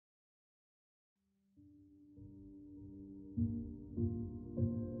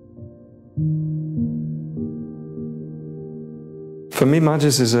For me,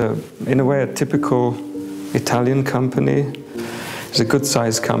 Magis is, in a way, a typical Italian company. It's a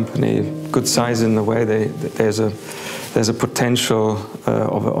good-sized company, good size in the way there's a potential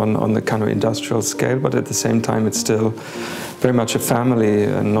on the kind of industrial scale, but at the same time it's still very much a family,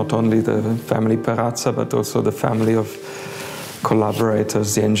 and not only the family Perazza, but also the family of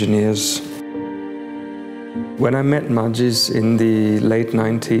collaborators, the engineers. When I met Magis in the late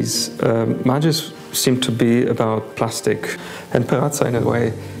 90s, Magis seemed to be about plastic, and Perazza, in a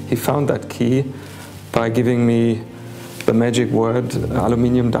way, he found that key by giving me the magic word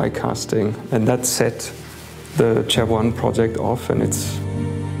aluminium die casting, and that set the Chair One project off. And it's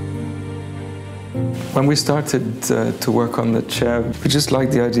when we started to work on the chair, we just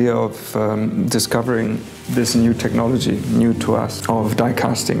liked the idea of discovering this new technology, new to us, of die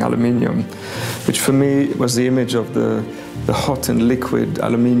casting aluminium, which for me was the image of the hot and liquid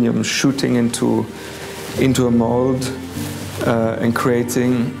aluminium shooting into a mold and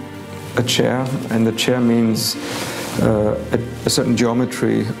creating a chair. And the chair means a certain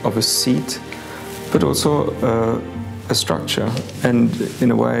geometry of a seat, but also a structure. And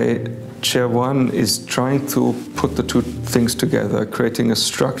in a way, Chair One is trying to put the two things together, creating a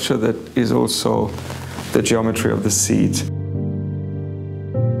structure that is also the geometry of the seat.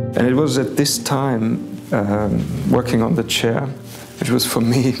 And it was at this time, working on the chair, which was for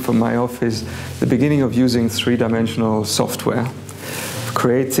me, for my office, the beginning of using three-dimensional software,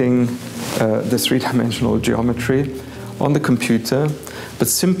 creating the three-dimensional geometry on the computer, but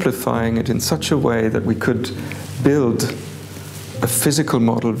simplifying it in such a way that we could build a physical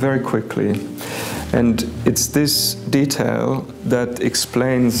model very quickly. And it's this detail that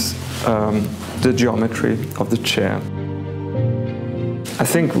explains the geometry of the chair. I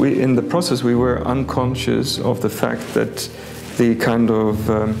think in the process we were unconscious of the fact that the kind of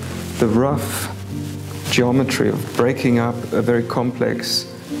the rough geometry of breaking up a very complex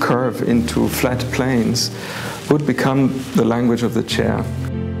curve into flat planes would become the language of the chair.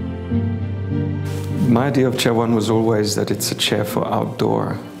 My idea of Chair One was always that it's a chair for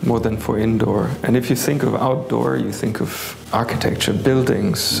outdoor more than for indoor. And if you think of outdoor, you think of architecture,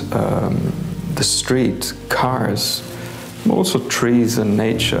 buildings, the street, cars, also trees and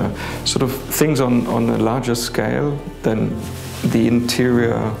nature, sort of things on a larger scale than the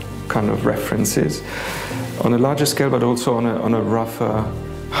interior kind of references, on a larger scale, but also on a rougher,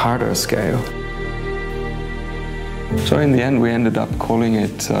 harder scale. So in the end, we ended up calling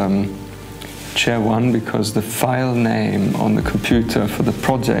it Chair One because the file name on the computer for the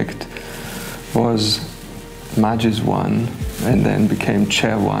project was Magis One, and then became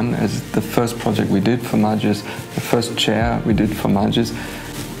Chair One as the first project we did for Magis, the first chair we did for Magis.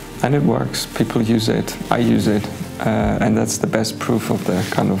 And it works, people use it, I use it, and that's the best proof of the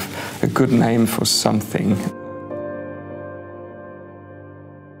kind of a good name for something.